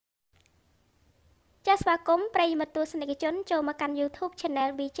ចាសស្វាគមន៍ប្រិយមិត្តទស្សនិកជនចូលមកកាន់ YouTube Channel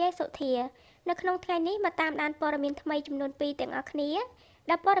VJ Sothea នៅក្នុងថ្ងៃនេះមកតាមដានព័ត៌មានថ្មីចំនួន2ទាំងអស់គ្នា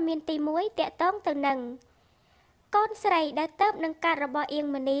ដែលព័ត៌មានទី1តាក់ទងទៅនឹងកូនស្រីដែលទៅនឹងកាត់របស់អៀង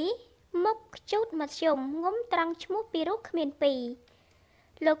មនីមុខខ្ជូតមធ្យមងុំត្រង់ឈ្មោះពីរោះគ្មានពីរ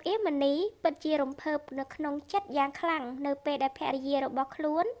លោកអៀងមនីពិតជារំភើបនៅក្នុងចិត្តយ៉ាងខ្លាំងនៅពេលដែលភរិយារបស់ខ្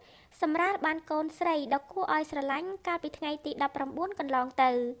លួនសម្រាប់បានកូនស្រីដ៏គួរឲ្យស្រឡាញ់កាលពីថ្ងៃទី19កន្លង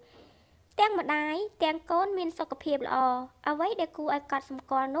ទៅទាំងម្ដាយទាំងកូនមានសុខភាពល្អអ្វីដែលគួរឲ្យកត់សម្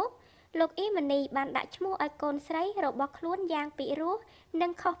គាល់នោះលោកអ៊ីម៉ានីបានដាក់ឈ្មោះឲ្យកូនស្រីរបស់ខ្លួនយ៉ាងពិរោះនិ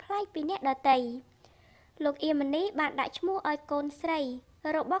ងខុសប្លែកពីអ្នកដទៃលោកអ៊ីម៉ានីបានដាក់ឈ្មោះឲ្យកូនស្រី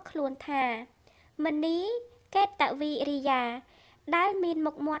របស់ខ្លួនថាមនីកេតវិរិយាដែលមាន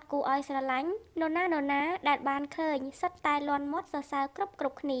មុខមាត់គួរឲ្យស្រឡាញ់នរណាដែលបានឃើញសិតតែលន់មាត់សរសើរគ្រប់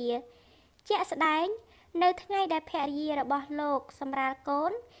គ្នាជាក់ស្ដែងនៅថ្ងៃដែលភរិយារបស់លោកសម្រាលកូ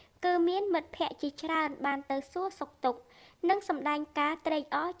នគឺមានមិត្តភ័ក្តិជាច្រើនបានទៅសួរសុខទុក្ខនិងសម្ដែងការត្រេក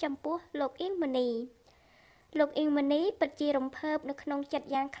អរចំពោះលោកអ៊ីងម៉ានីលោកអ៊ីងម៉ានីពិតជារំភើបនៅក្នុងចិត្ត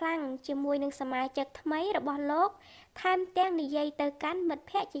យ៉ាងខ្លាំងជាមួយនឹងសមាជិកថ្មីរបស់លោកថែមទាំងនិយាយទៅកាន់មិត្ត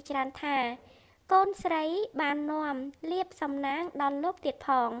ភ័ក្តិជាច្រើនថាកូនស្រីបាននាំលាភសំណាងដល់លោកទៀតផ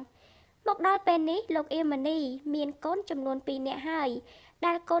ងមកដល់ពេលនេះលោកអ៊ីងម៉ានីមានកូនចំនួន2នាក់ហើយ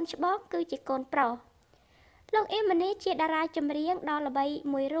ដែលកូនច្បងគឺជាកូនប្រុសលោកអ៊ីម៉ានីជាតារាចម្រៀងដ៏ល្បី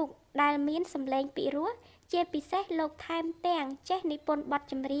មួយរូបដែលមានសម្លេងពិរោះជាពិសេសលោកថែមទាំងចេះនិពន្ធបទ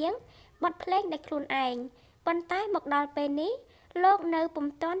ចម្រៀងបទភ្លេងដោយខ្លួនឯងប៉ុន្តែមកដល់ពេលនេះលោកនៅពុំ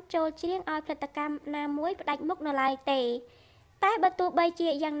ទាន់ចូលច្រៀងឲ្យផលិតកម្មណាមួយផ្ដាច់មុខនៅឡើយទេតែបើទោះបីជា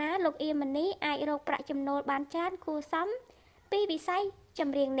យ៉ាងណាលោកអ៊ីម៉ានីអាចរកប្រាក់ចំណូលបានច្រើនគួរសមពីវិស័យច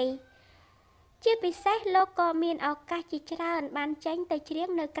ម្រៀងនេះជាពិសេសលោកក៏មានឱកាសជាច្រើនបានចេញទៅច្រៀង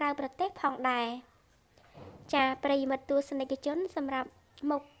នៅក្រៅប្រទេសផងដែរចាប្រិយមិត្តទស្សនិកជនសម្រាប់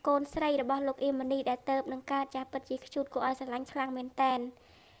មុខកូនស្រីរបស់លោកអ៊ីម៉ានីដែលទៅនឹងកើតចាពិតជាខ្ជូតគួរឲ្យស្រឡាញ់ខ្លាំងមែនតែន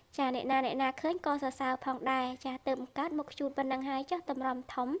ចាអ្នកណាឃើញក៏សរសើរផងដែរចាទៅបង្កើតមុខខ្ជូតប៉ុណ្ណឹងហើយចុះតម្រាំ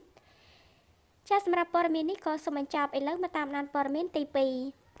ធំចាសម្រាប់ព័ត៌មាននេះក៏សូមបញ្ចប់ឥឡូវមកតាមដានព័ត៌មានទី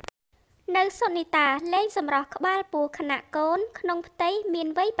2នៅសុនីតាលេងសម្រស់ក្បាលពោះខណៈកូនក្នុងផ្ទៃមាន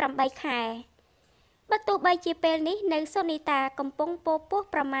វ័យ8ខែបើទោះបីជាពេលនេះនៅសុនីតាកំពុងពោពោះ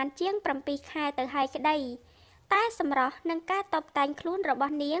ប្រមាណជាង7ខែទៅហើយក្តីតែសម្រស់និងការតបតែងខ្លួនរប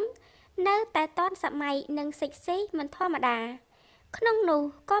ស់នាងនៅតែទាន់សម័យនិងសិចស៊ីមិនធម្មតាក្នុងនោះ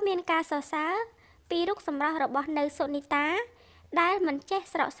ក៏មានការសរសើរពីរូបសម្រស់របស់នៅសុនីតាដែលមិនចេះ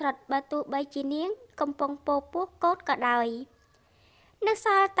ស្រកស្រត់បើទោះបីជានាងកំពុងពោពោះកូនក៏ដោយនៅស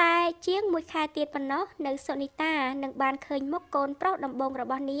ល់តែជាង1ខែទៀតប៉ុណ្ណោះនៅសុនីតានឹងបានឃើញមុខកូនប្រុសដំបងរ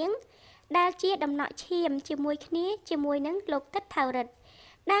បស់នាងដែលជាដំណក់ឈាមជាមួយគ្នាជាមួយនឹងលោកទឹកថៅរិទ្ធ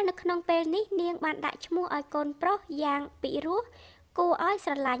ដែលនៅក្នុងពេលនេះនាងបានដាក់ឈ្មោះឲ្យកូនប្រុសយ៉ាងពិរោះគួរឲ្យ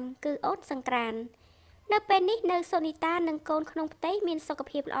ស្រឡាញ់គឺអូនសង្ក្រាននៅពេលនេះនៅសូនីតានិងកូនក្នុងផ្ទៃមានសុខ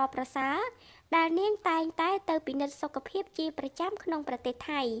ភាពល្អប្រសើរដែលនាងតែងតែទៅពិនិត្យសុខភាពជាប្រចាំក្នុងប្រទេស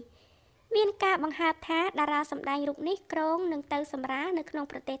ថៃមានការបង្ហើបថាតារាសម្ដែងរូបនេះក្រងនឹងទៅសម្រាលនៅក្នុង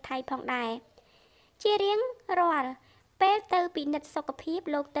ប្រទេសថៃផងដែរជារៀងរាល់ពេលទៅពិនិត្យសុខភាព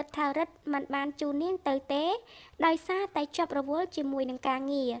លោកទឹកថៅរិទ្ធមិនបានជូននាងទៅទេដោយសារតែជាប់រវល់ជាមួយនឹងការ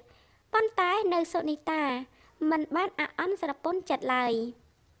ងារប៉ុន្តែនៅសូនីតាមិនបានអអន់ស្រពន់ចិត្តឡើយ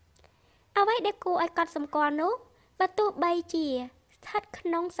អ្វីដែលគួរឲ្យកត់សម្គាល់នោះបើទោះបីជាស្ថិតក្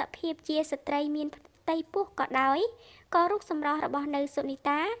នុងសភាពជាស្ត្រីមានផ្ទៃពោះក៏ដោយក៏រូបសម្រស់របស់នៅសូនី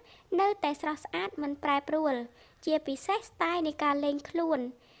តានៅតែស្រស់ស្អាតមិនប្រែប្រួលជាពិសេសស្ទាយនៃការលេងខ្លួន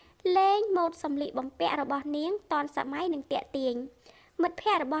លេងម៉ូដសម្លៀកបំពាក់របស់នាងតនសម័យនឹងតាក់ទាញមិត្ត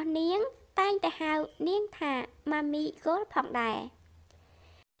ភ័ក្តិរបស់នាងតែងតែហៅនាងថាម៉ាមីហ្គលផងដែរ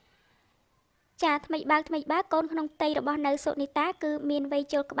ចាថ្មីបើកូនក្នុងផ្ទៃរបស់នៅសុនីតាគឺមានវ័យ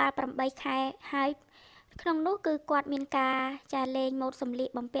ចូលក្បាល8ខែហើយក្នុងនោះគឺគាត់មានការចាលេងម៉ូដសម្លៀក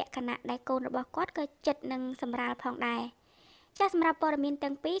បំពាក់ខណៈដែលកូនរបស់គាត់ក៏ចិត្តនឹងសម្រាលផងដែរចាសម្រាប់ព័ត៌មាន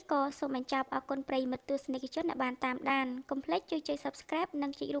ទាំងពីរក៏សូមបញ្ចប់អរគុណប្រិយមិត្តទស្សនិកជនដែលបានតាមដានកុំភ្លេចជួយ Subscribe និ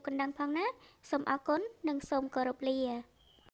ងចុចរូបកណ្ដឹងផងណាសូមអរគុណនិងសូមគោរពលា